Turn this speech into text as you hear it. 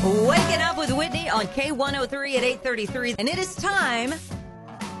with Whitney on K103 at 8:33. And it is time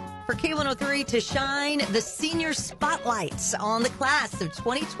for K103 to shine the senior spotlights on the class of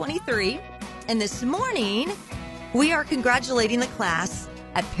 2023. And this morning, we are congratulating the class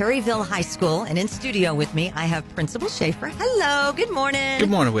at Perryville High School. And in studio with me, I have Principal Shafer. Hello, good morning. Good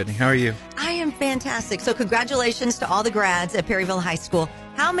morning, Whitney. How are you? I am fantastic. So congratulations to all the grads at Perryville High School.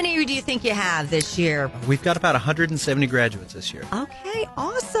 How many do you think you have this year? We've got about 170 graduates this year. Okay,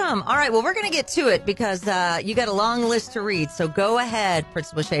 awesome. All right, well, we're going to get to it because you got a long list to read. So go ahead,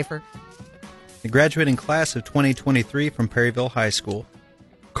 Principal Shafer. The graduating class of 2023 from Perryville High School: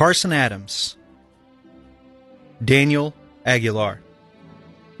 Carson Adams, Daniel Aguilar,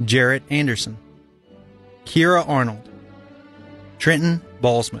 Jarrett Anderson, Kiera Arnold, Trenton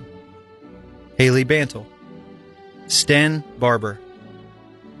Ballsman, Haley Bantle, Sten Barber,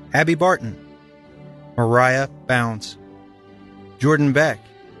 Abby Barton, Mariah Bounds, Jordan Beck,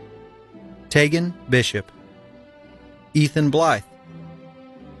 Tegan Bishop, Ethan Blythe,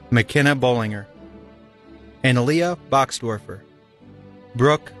 McKenna Bollinger, Analia Boxdorfer,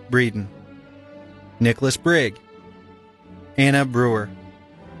 Brooke Breeden, Nicholas Brigg, Anna Brewer,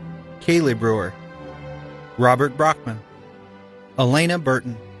 Kaylee Brewer, Robert Brockman, Elena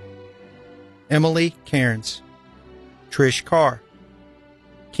Burton, Emily Cairns, Trish Carr,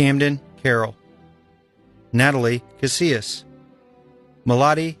 Camden Carroll, Natalie Casillas,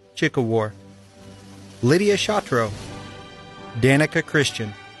 Melody Chickawar, Lydia Chatreau, Danica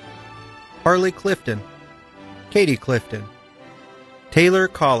Christian, Harley Clifton, Katie Clifton, Taylor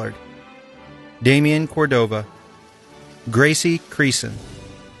Collard, Damian Cordova, Gracie Creason,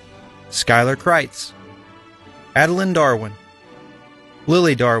 Skylar Kreitz, Adeline Darwin,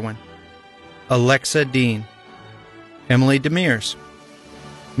 Lily Darwin, Alexa Dean, Emily Demers,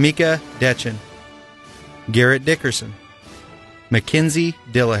 Mika Detchen, Garrett Dickerson, Mackenzie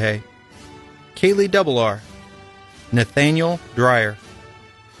Dillahay, Kaylee Double R, Nathaniel Dreyer,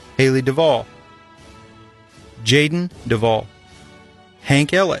 Haley Duvall, Jaden Duvall,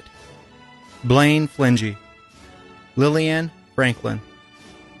 Hank Ellett, Blaine Flingy, Lillian Franklin,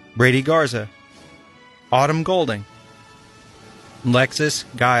 Brady Garza, Autumn Golding, Lexus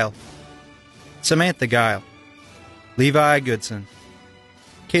Guile, Samantha Guile, Levi Goodson,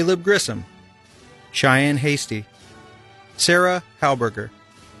 Caleb Grissom, Cheyenne Hasty, Sarah Halberger,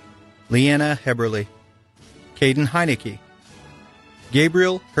 Leanna Heberly, Caden Heineke,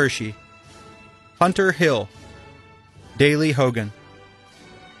 Gabriel Hershey, Hunter Hill, Daly Hogan,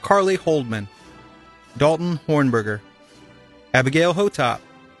 Carly Holdman, Dalton Hornberger, Abigail Hotop,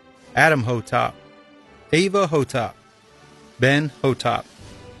 Adam Hotop, Ava Hotop, Ben Hotop,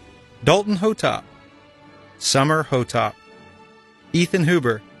 Dalton Hotop, Summer Hotop, Ethan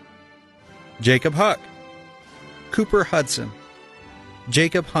Huber, Jacob Huck, Cooper Hudson,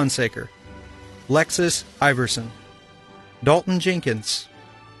 Jacob Hunsaker, Lexus Iverson, Dalton Jenkins,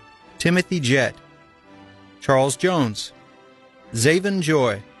 Timothy Jett, Charles Jones, Zaven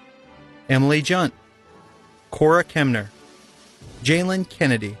Joy, Emily Junt, Cora Kemner, Jalen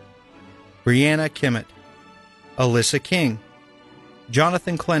Kennedy, Brianna Kimmett, Alyssa King,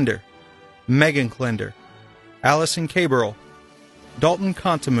 Jonathan Klender, Megan Klender, Allison Caberl, Dalton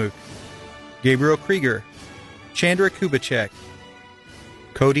Kontamuk, Gabriel Krieger, Chandra Kubacek,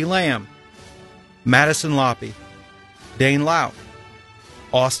 Cody Lamb, Madison Loppy, Dane Lauk,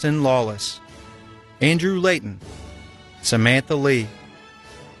 Austin Lawless, Andrew Layton, Samantha Lee,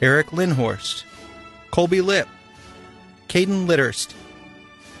 Eric Lindhorst, Colby Lipp, Caden Litterst,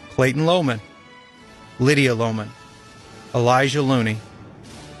 Clayton Lohman, Lydia Lohman, Elijah Looney,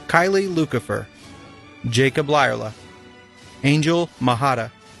 Kylie Lucifer, Jacob Lyerla, Angel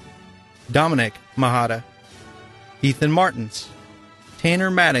Mahata, Dominic Mahata, Ethan Martins, Tanner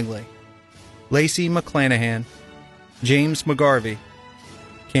Mattingly, Lacey McClanahan, James McGarvey,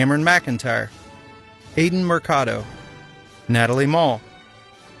 Cameron McIntyre, Aiden Mercado, Natalie Mall,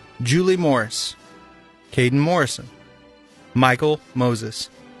 Julie Morris, Caden Morrison, Michael Moses,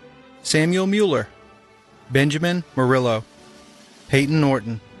 Samuel Mueller, Benjamin Murillo, Peyton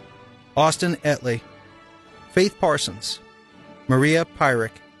Norton, Austin Etley, Faith Parsons, Maria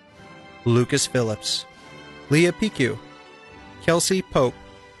Pyrick, Lucas Phillips, Leah Picu, Kelsey Pope,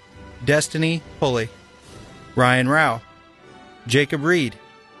 Destiny Pulley, Ryan Rao, Jacob Reed,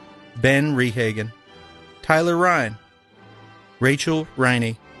 Ben Rehagen, Tyler Ryan, Rachel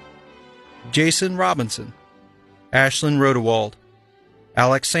Riney, Jason Robinson, Ashlyn Rodewald,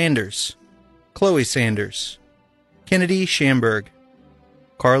 Alex Sanders, Chloe Sanders, Kennedy Schamberg,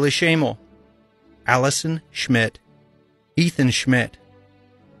 Carly Shamel, Allison Schmidt, Ethan Schmidt,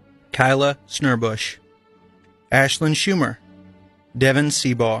 Kyla Snurbush, Ashlyn Schumer, Devin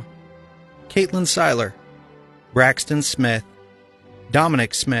Seabaugh, Caitlin Seiler, Braxton Smith,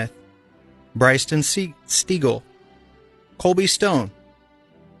 Dominic Smith, Bryston Stiegel, Colby Stone,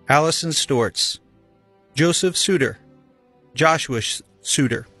 Allison Stortz, Joseph Suter, Joshua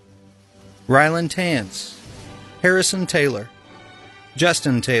Suter, Rylan Tans, Harrison Taylor,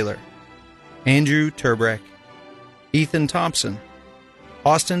 Justin Taylor, Andrew Turbrack, Ethan Thompson,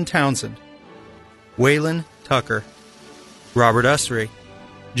 Austin Townsend, Waylon Tucker, Robert Ussery,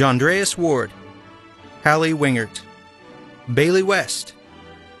 Jondreas Ward, Hallie Wingert, Bailey West,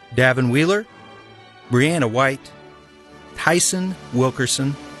 Davin Wheeler, Brianna White, Tyson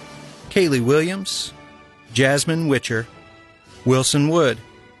Wilkerson, Kaylee Williams, Jasmine Witcher, Wilson Wood,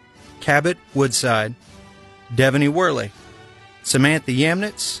 Cabot Woodside, Devaney Worley, Samantha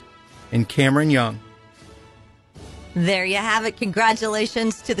Yamnitz, and Cameron Young. There you have it.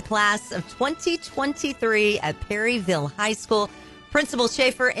 Congratulations to the class of 2023 at Perryville High School. Principal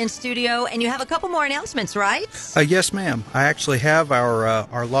Shafer in studio, and you have a couple more announcements, right? Yes, ma'am. I actually have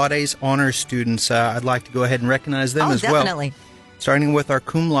our Laudes honors students. I'd like to go ahead and recognize them as definitely. well. Starting with our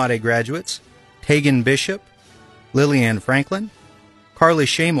cum laude graduates, Tegan Bishop, Lillianne Franklin, Carly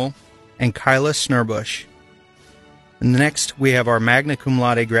Shamel, and Kyla Snurbush. And next, we have our magna cum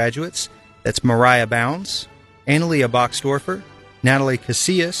laude graduates. That's Mariah Bounds, Annalia Boxdorfer, Natalie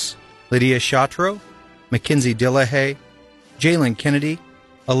Casillas, Lydia Chatreau, Mackenzie Dillahay, Jalen Kennedy,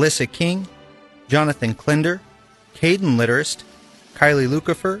 Alyssa King, Jonathan Klinder, Caden Litterist, Kylie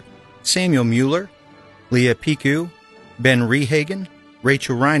Lucifer, Samuel Mueller, Leah Piku, Ben Rehagen,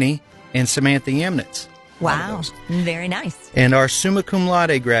 Rachel Riney, and Samantha Yamnitz. Wow, very nice. And our summa cum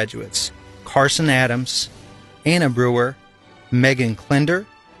laude graduates, Carson Adams, Anna Brewer, Megan Klinder,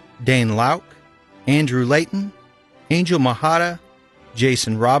 Dane Lauk, Andrew Layton, Angel Mahata,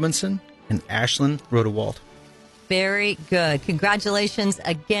 Jason Robinson, and Ashlyn Rodewald. Very good. Congratulations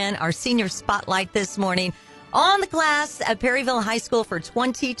again. Our senior spotlight this morning on the class at Perryville High School for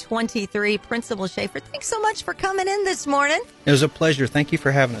 2023. Principal Shafer, thanks so much for coming in this morning. It was a pleasure. Thank you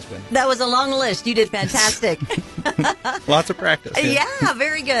for having us, Whitney. That was a long list. You did fantastic. Lots of practice. Yeah,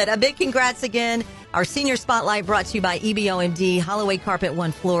 very good. A big congrats again. Our senior spotlight brought to you by EBOMD, Holloway Carpet,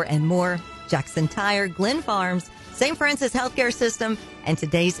 One Floor, and more. Jackson Tire, Glen Farms, St. Francis Healthcare System, and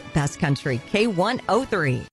today's best country, K103.